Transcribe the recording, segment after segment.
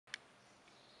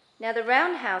Now the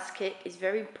roundhouse kick is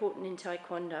very important in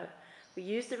Taekwondo. We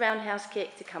use the roundhouse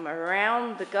kick to come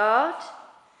around the guard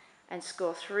and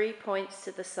score 3 points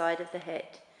to the side of the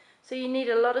head. So you need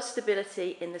a lot of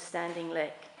stability in the standing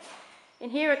leg.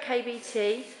 In here at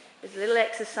KBT, there's a little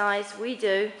exercise we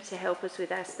do to help us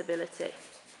with our stability.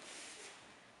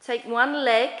 Take one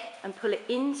leg and pull it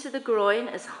into the groin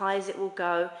as high as it will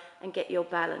go and get your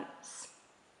balance.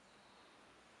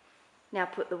 Now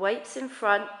put the weights in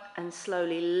front and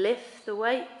slowly lift the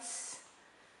weights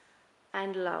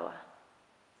and lower.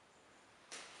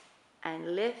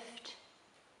 And lift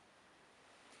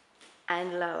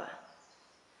and lower.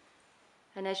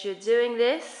 And as you're doing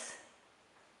this,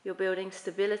 you're building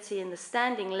stability in the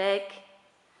standing leg,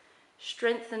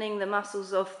 strengthening the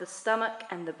muscles of the stomach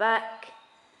and the back,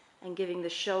 and giving the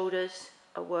shoulders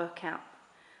a workout.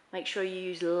 Make sure you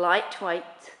use light weight,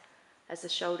 as the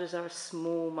shoulders are a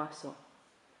small muscle.